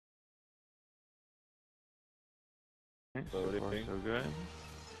So far, so good.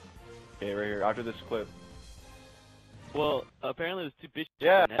 Okay, right here, after this clip. Well, apparently there's two bishops.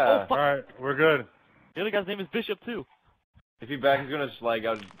 Yeah! Oh, fuck! Alright, we're good. The other guy's name is Bishop, too. If he back, he's gonna slag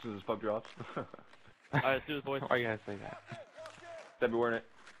out to this pup drops. Alright, let's do this, boys. Why you gotta say that? That'd be wearing it.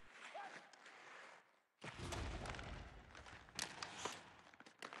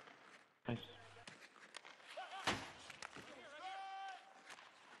 Nice.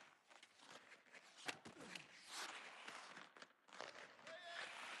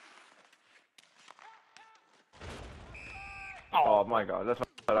 Oh my god, that's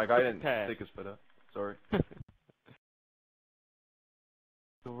not like I didn't Pass. stick his foot up. Sorry.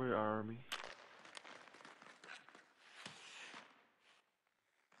 Sorry, Army.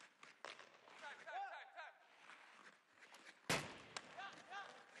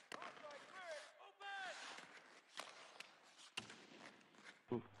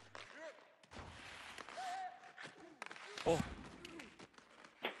 Ooh. Oh.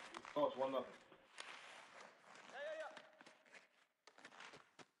 Oh, it's 1-0.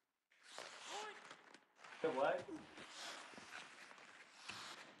 Lag?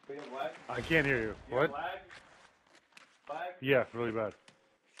 We have lag? I can't hear you. What? Lag? Lag? Yeah, really bad.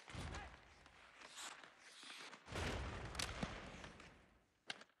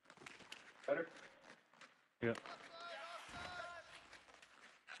 Better? Yeah.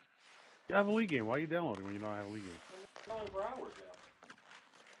 You have a league game. Why are you downloading when you don't have a league game? It's only for hours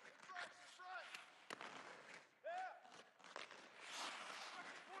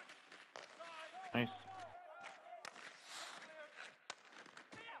now. Nice.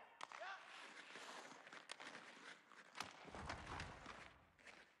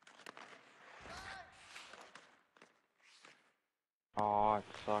 Oh, it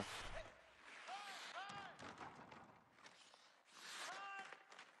sucks.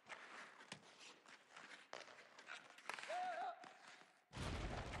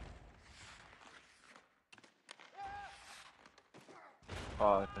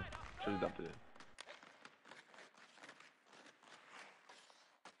 Oh, should have dumped it.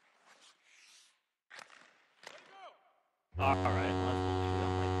 Alright, well, that's bullshit.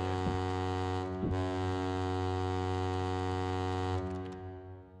 I'm right there.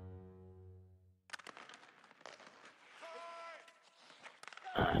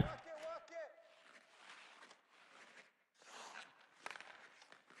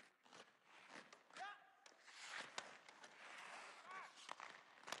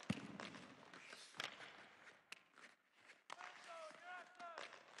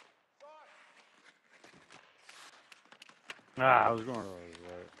 Ah, I was going right.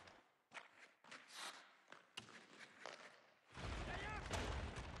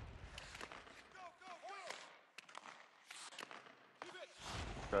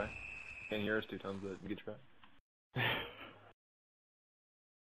 Okay. Can't hear us 2 times, but you get your back.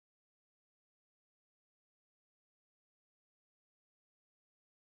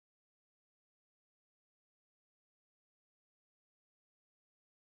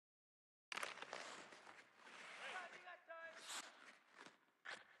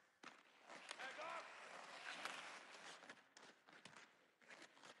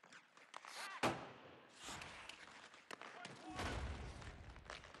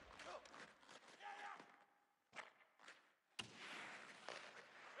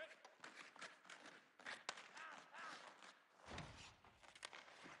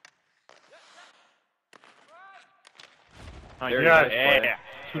 Nice. There Yeah, you go, nice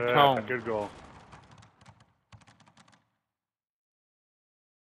play. Two-tone. Good goal.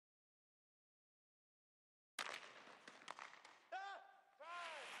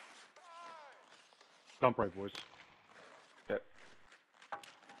 Dump right, boys. Yep.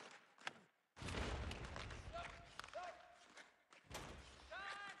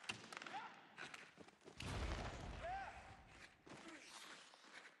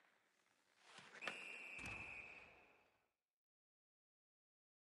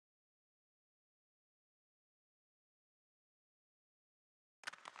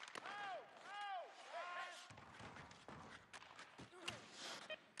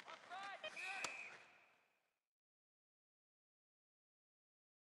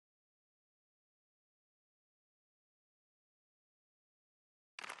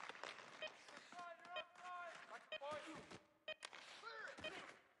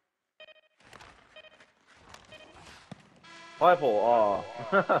 Five hole, aw.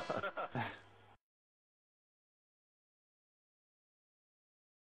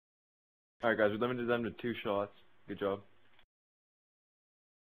 Alright guys, we limited them to 2 shots. Good job.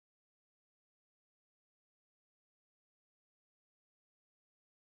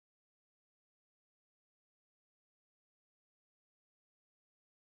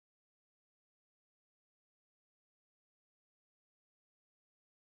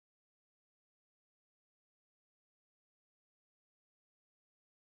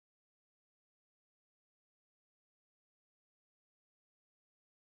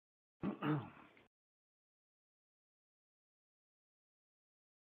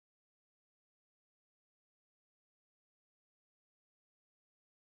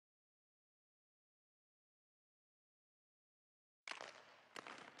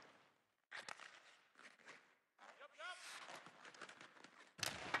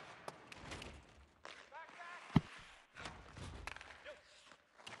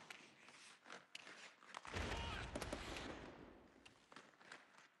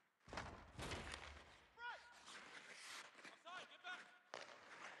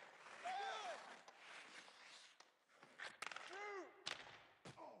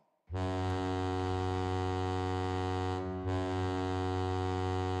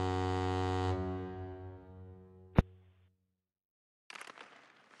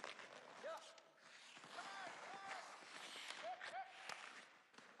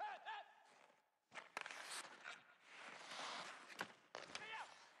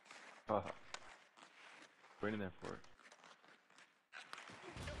 Wait in there for it.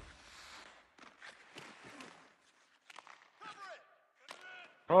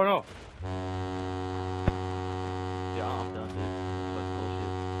 Oh no. Yeah, I'm done, dude. That's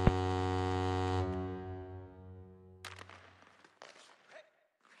bullshit.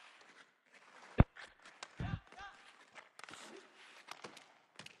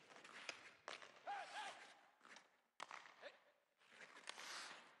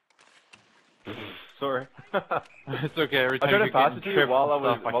 Sorry. It's okay. Every I time tried to you pass get it to you tripped while and I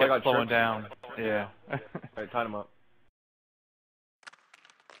was- stuff, while I I kept got slowing tripped. down. Yeah. Alright, tie him up.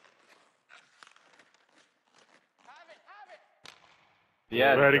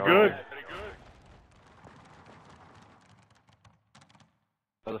 Yeah, Very no. good.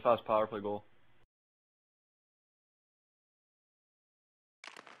 That was a fast power play goal.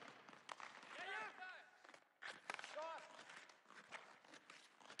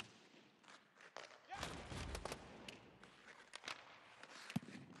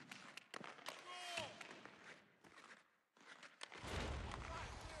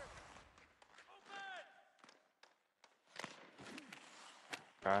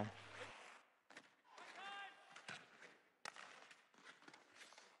 Okay.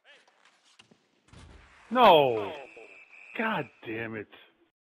 No. God damn it.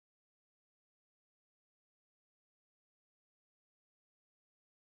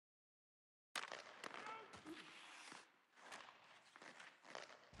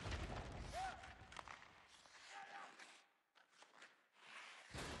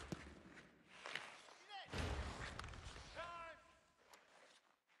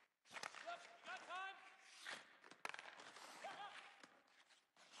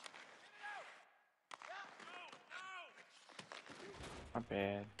 Not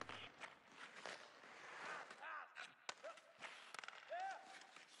bad.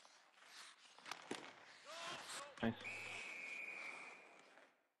 Nice.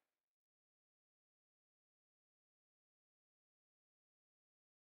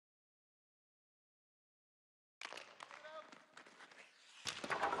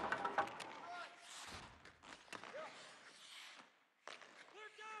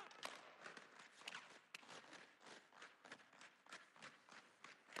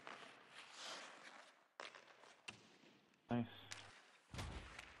 Nice.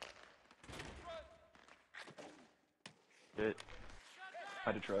 Good.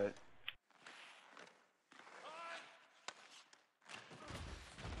 Had to try it.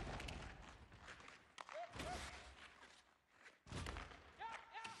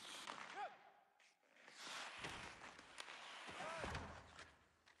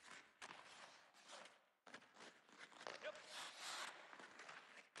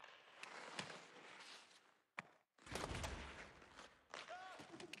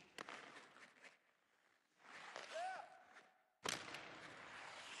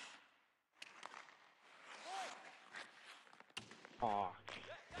 Fuck.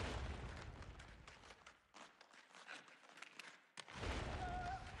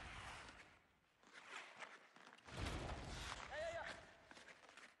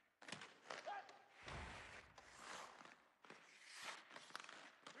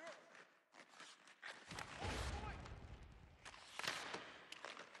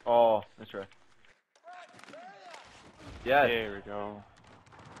 Oh, that's right. Yeah. There we go.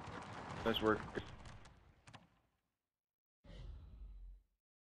 Nice work.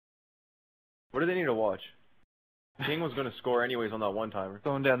 What do they need to watch? King was going to score anyways on that one timer.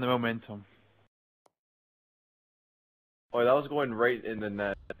 Slowing down the momentum. Oh, that was going right in the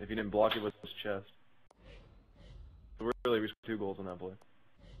net if he didn't block it with his chest. So we really risked 2 goals on that play.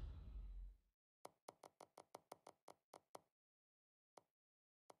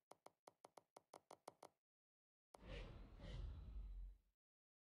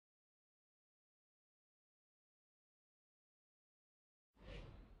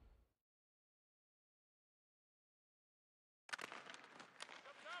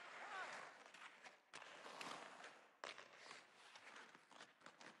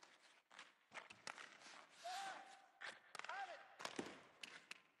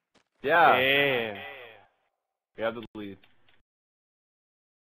 Yeah. Yeah. We have the lead.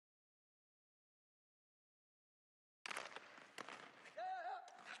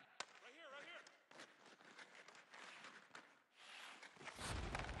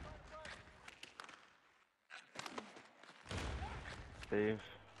 Save.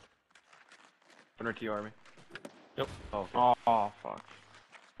 Under T Army. Yep. Oh, okay. Oh, fuck.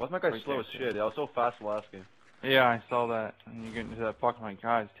 Why's my guy Right slow there, as too. shit? I was so fast last game. Yeah, I saw that. And you get into that puck, my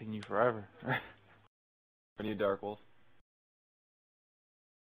God, it's taking you forever. I need Dark Wolf.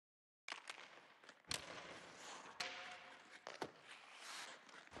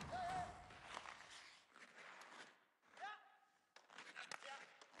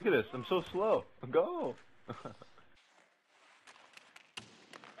 Look at this. I'm so slow. Go.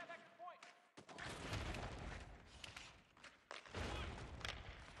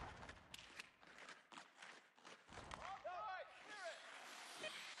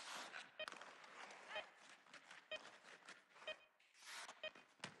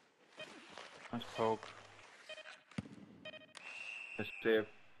 Nice poke. Nice save.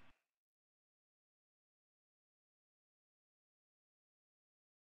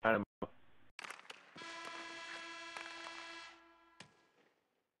 Kind of.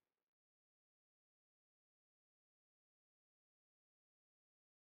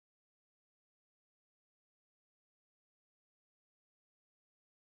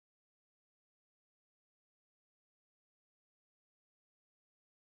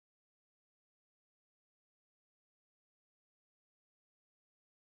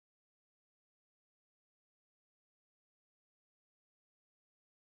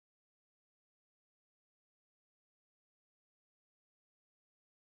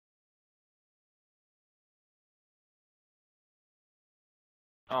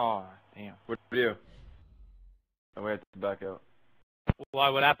 Oh, damn. What do you? Oh, we have to back out. Why?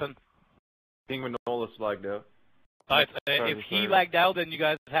 What happened? King Manola's lagged out. If he lagged out, then you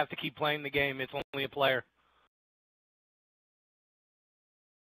guys have to keep playing the game. It's only a player.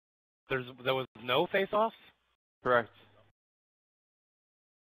 There was no face-offs? Correct.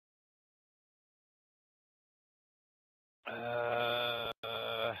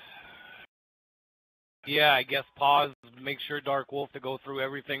 Yeah, I guess pause. Make sure Dark Wolf to go through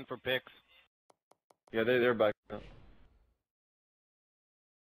everything for picks. Yeah, they're back out.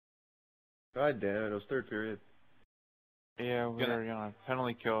 God damn it, it was third period. Yeah, we're on a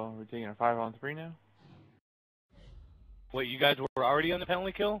penalty kill. We're taking a 5-on-3 now? Wait, you guys were already on the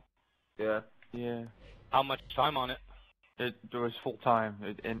penalty kill? Yeah. Yeah. How much time on it? It was full time.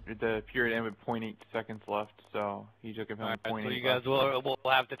 The period ended with .8 seconds left, so he took a penalty. All right, so 0.8 you guys will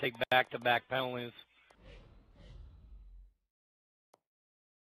have to take back-to-back penalties.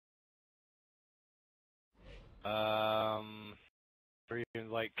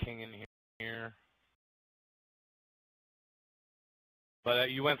 Like King in here.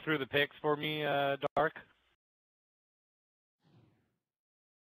 But you went through the picks for me, Dark?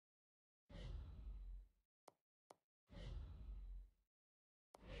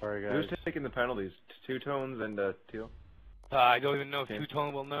 Sorry, guys. Who's taking the penalties? Two Tones and Teal? I don't even know if Okay.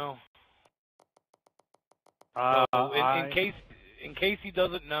 Two-Tone will know. So, in case he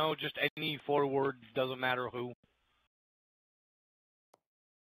doesn't know, just any forward, doesn't matter who.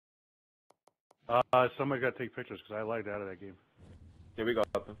 Somebody got to take pictures because I lagged out of that game. Yeah, we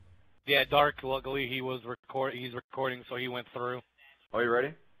got them. Yeah, Dark. Luckily, he's recording, so he went through. Oh, you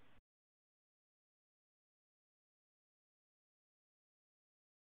ready?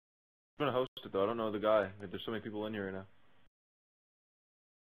 I'm gonna host it though. I don't know the guy. There's so many people in here right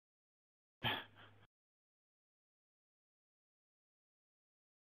now.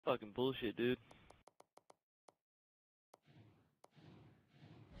 Fucking bullshit, dude.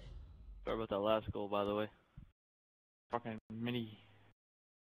 Sorry about that last goal, by the way. Fucking mini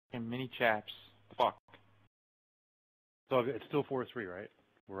chaps. Fuck. So it's still 4-3, right?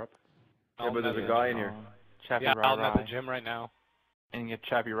 We're up. Yeah, but there's a guy in here. Chappy Yeah, Rai I'm at the Rai. gym right now. And get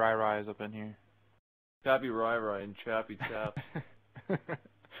Chappy Rai Rai is up in here. Chappy Rai Rai and Chappy Chap.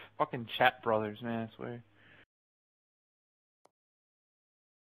 Fucking Chat Brothers, man, I swear.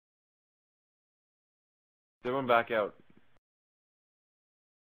 They went back out.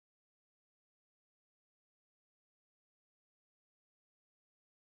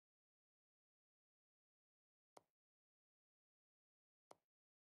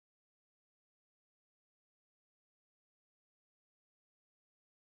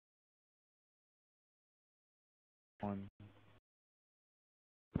 One.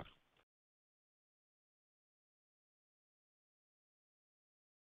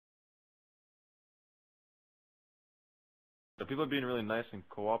 The people are being really nice and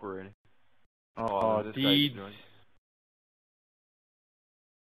cooperating. Oh, this Deeds. guy's doing.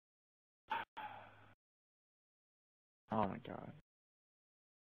 Oh my god.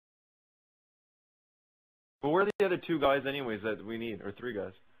 But where are the other two guys anyways that we need? Or three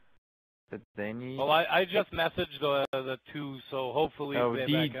guys? That they need. Well, I just messaged the two, so hopefully Oh, they're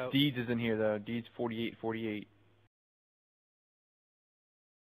Deeds. back out. Deeds is in here though. Deeds 48-48.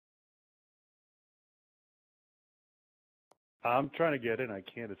 I'm trying to get in. I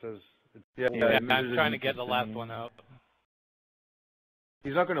can't. It says. Yeah, I'm there's trying a- to get the last one out.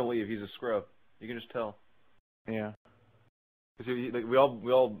 He's not gonna leave. He's a scrub. You can just tell. Yeah. Cause we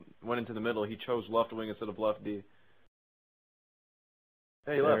all went into the middle. He chose left wing instead of left D.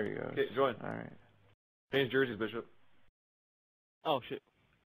 Hey, he There left. he goes. Okay, join. All right. Change jerseys, Bishop. Oh shit.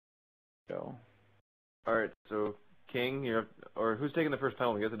 Go. Alright, so King, or who's taking the first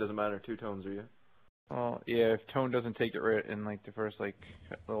penalty? I guess it doesn't matter. Two tones, are you? Well, yeah. If Tone doesn't take it right in like the first like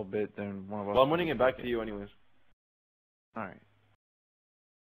little bit, then one of us. Well, I'm winning will it back take to you anyways. All right.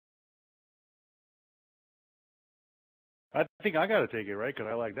 I think I gotta take it, right? Because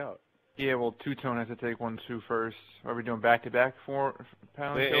I lagged out. Yeah. Well, Two Tone has to take 1-2 first. Are we doing back-to-back for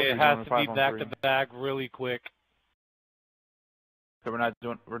penalty kills? It or has doing to be 5-on-3? back to back really quick. So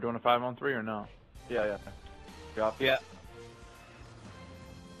we're doing a 5-on-3 or no? Yeah. Drop. Yeah.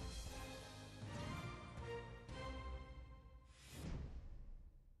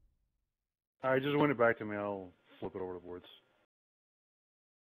 All right, just win it back to me. I'll flip it over the boards.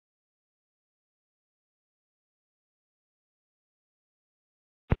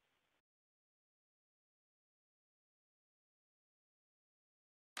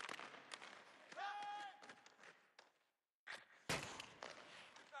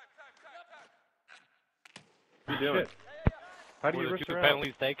 What are you doing? Shit. How do Were you the risk two her out?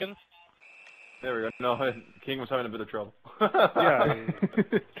 penalties taken? There we go. No, King was having a bit of trouble. Yeah.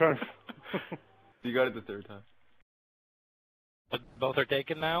 Trying. You got it the third time. But both are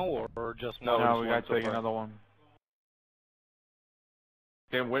taken now, or just No, one? No, just we one got to so take far. another one.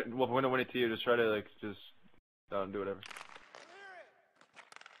 Okay, we'll win it to you. Just try to like just do whatever.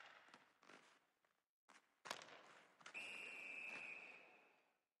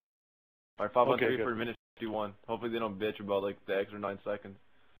 Alright, 5-on-3 Okay, good. for minute 51. Hopefully they don't bitch about like the extra 9 seconds.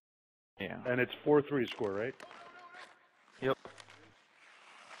 Yeah. And it's 4-3 score, right? Yep.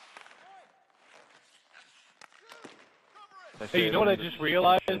 Hey, you know what I just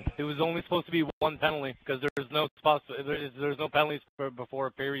realized? It was only supposed to be one penalty because there's no penalties before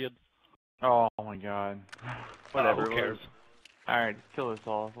a period. Oh my God. Whatever. Who cares? All right, just kill us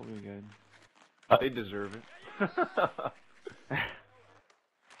off. We'll be good. They deserve it.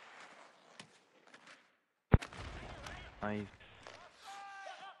 Nice.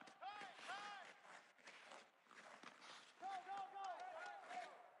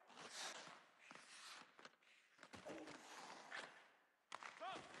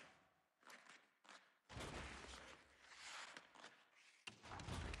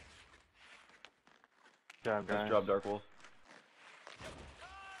 Good job, guys. Nice job, Dark Wolf.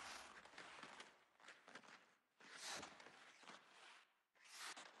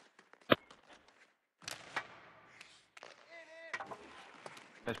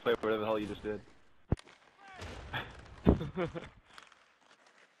 Nice play, whatever the hell you just did.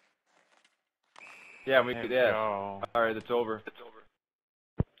 Yeah, There we yeah. go. Alright, it's over.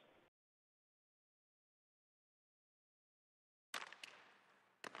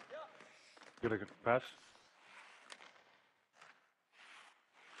 Get a pass.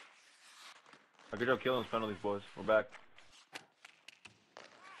 Good job killing those penalties, boys. We're back.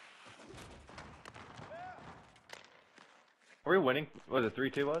 Are we winning? Was it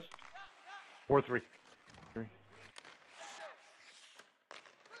 3-2 was? 4-3.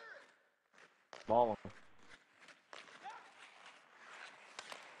 Small one.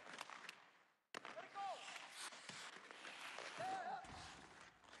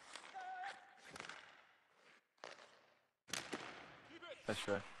 Nice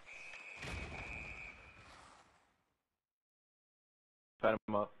try. Pat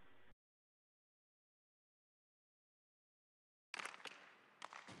him up.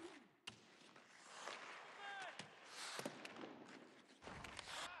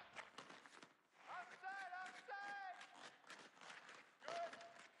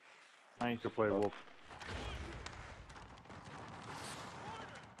 Nice. Good play, Wolf.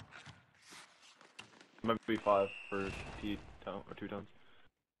 Might be 5 for T-tone or 2 tones.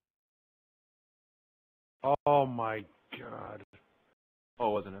 Oh my God. Oh,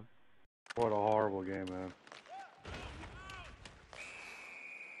 it wasn't him. What a horrible game, man.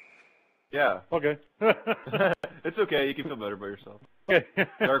 Yeah. Okay. It's okay. You can feel better about yourself. Okay.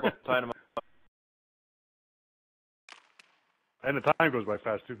 Dark Wolf, tying him up. And the time goes by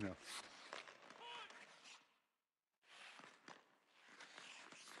fast too now.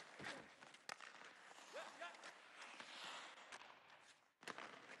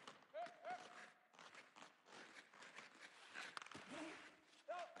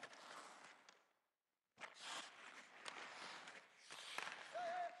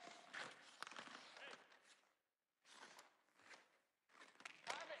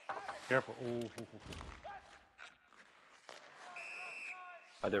 Careful. Ooh.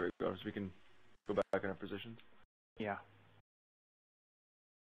 There we go. So we can go back in our positions. Yeah.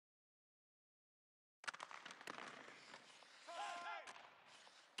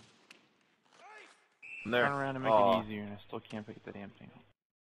 I'm there. Turn around and make Aw. it easier, and I still can't pick the damn thing up.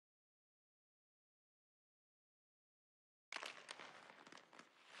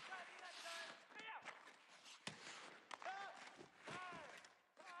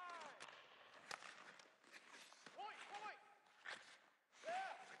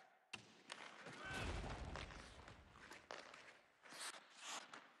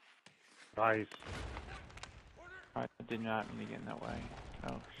 Nice. I did not mean to get in that way.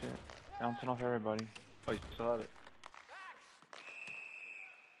 Oh shit. Bouncing off everybody. Oh, you saw it.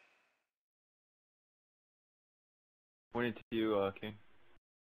 Pointing to you, King.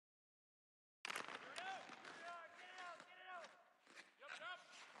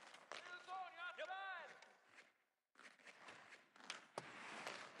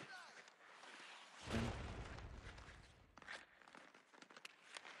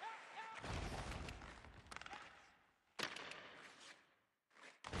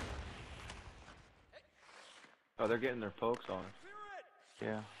 Oh, they're getting their pokes on.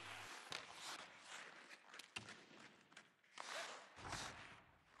 Yeah.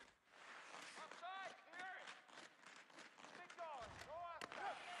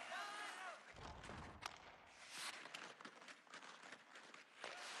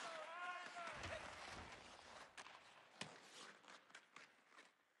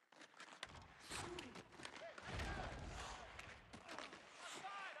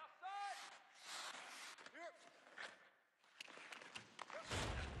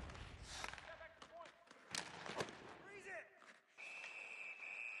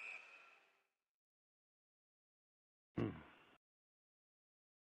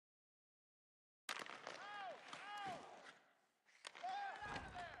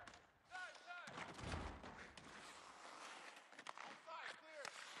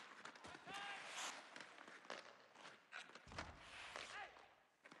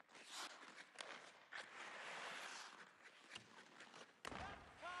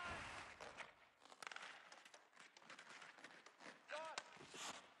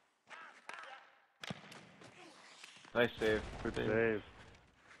 Nice save. Good save. Save.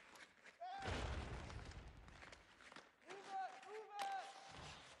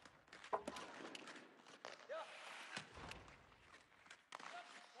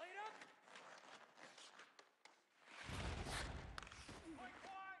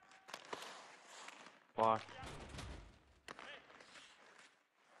 Block.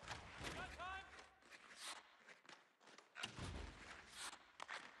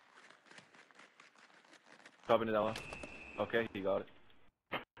 Chop into that one. Okay, he got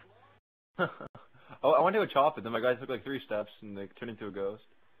it. Oh, I went to go chop it, then my guy took like 3 steps and they turned into a ghost.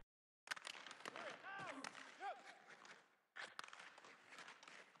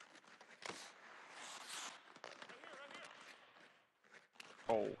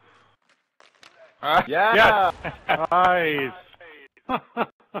 Oh. Yeah! Nice.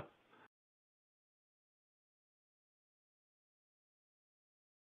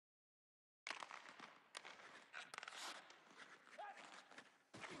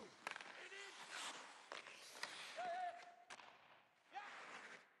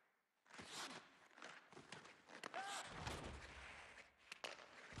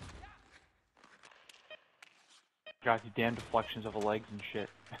 God, you damn deflections of the legs and shit.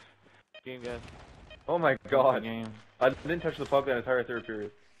 Game, guys. Oh my Good god. game. I didn't touch the puck that entire third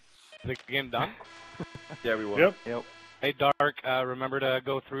period. Is the game done? Yeah, we won. Yep. Yep. Hey, Dark, remember to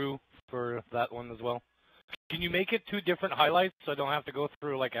go through for that one as well. Can you make it 2 different highlights so I don't have to go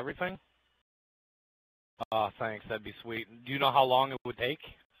through, like, everything? Oh, thanks. That'd be sweet. Do you know how long it would take?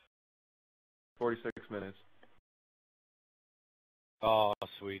 46 minutes. Oh,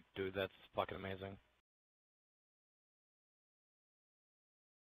 sweet, dude. That's fucking amazing.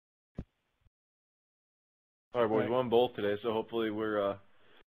 Alright, boys, Right. we won both today, so hopefully we're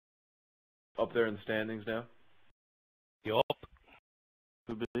up there in the standings now. Yup.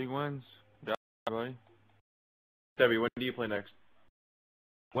 2 big wins. Got it, buddy. Debbie, when do you play next?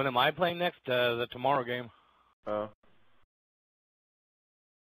 When am I playing next? The tomorrow game.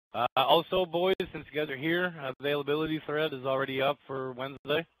 Also, boys, since you guys are here, availability thread is already up for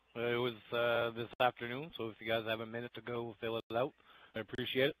Wednesday. It was this afternoon, so if you guys have a minute to go fill it out, I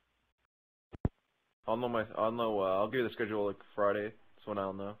appreciate it. I'll give you the schedule like Friday. That's when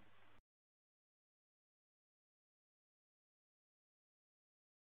I'll know.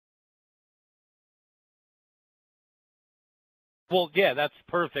 Well, yeah, that's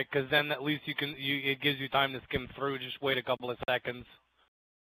perfect, because then at least it gives you time to skim through. Just wait a couple of seconds.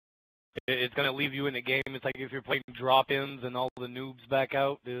 It's going to leave you in the game. It's like if you're playing drop-ins and all the noobs back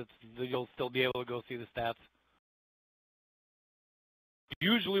out, you'll still be able to go see the stats.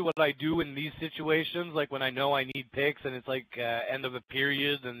 usually what I do in these situations, like when I know I need picks and it's like end of a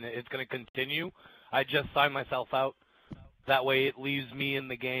period and it's going to continue, I just sign myself out. That way it leaves me in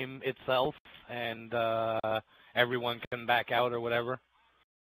the game itself and everyone can back out or whatever.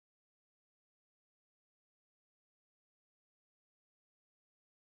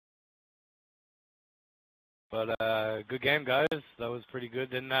 But good game, guys. That was pretty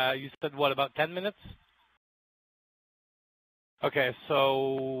good. And you said, what, about 10 minutes? Okay,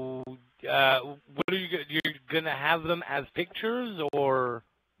 so what are you're going to have them as pictures or?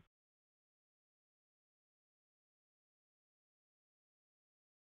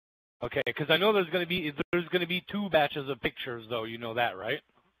 Okay, because I know there's going to be 2 batches of pictures, though. You know that, right?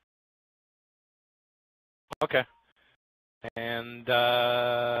 Okay. And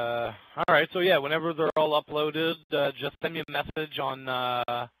all right, so yeah, whenever they're all uploaded, just send me a message on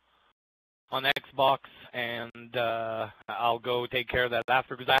Xbox, and I'll go take care of that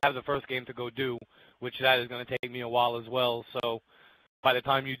after, because I have the first game to go do, which that is going to take me a while as well. So by the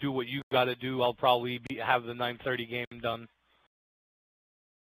time you do what you got to do, I'll probably have the 9:30 game done.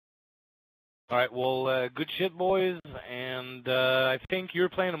 All right, well, good shit, boys, and I think you're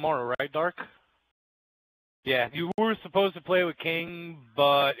playing tomorrow, right, Dark? Yeah, you were supposed to play with King,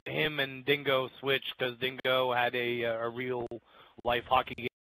 but him and Dingo switched because Dingo had a real life hockey game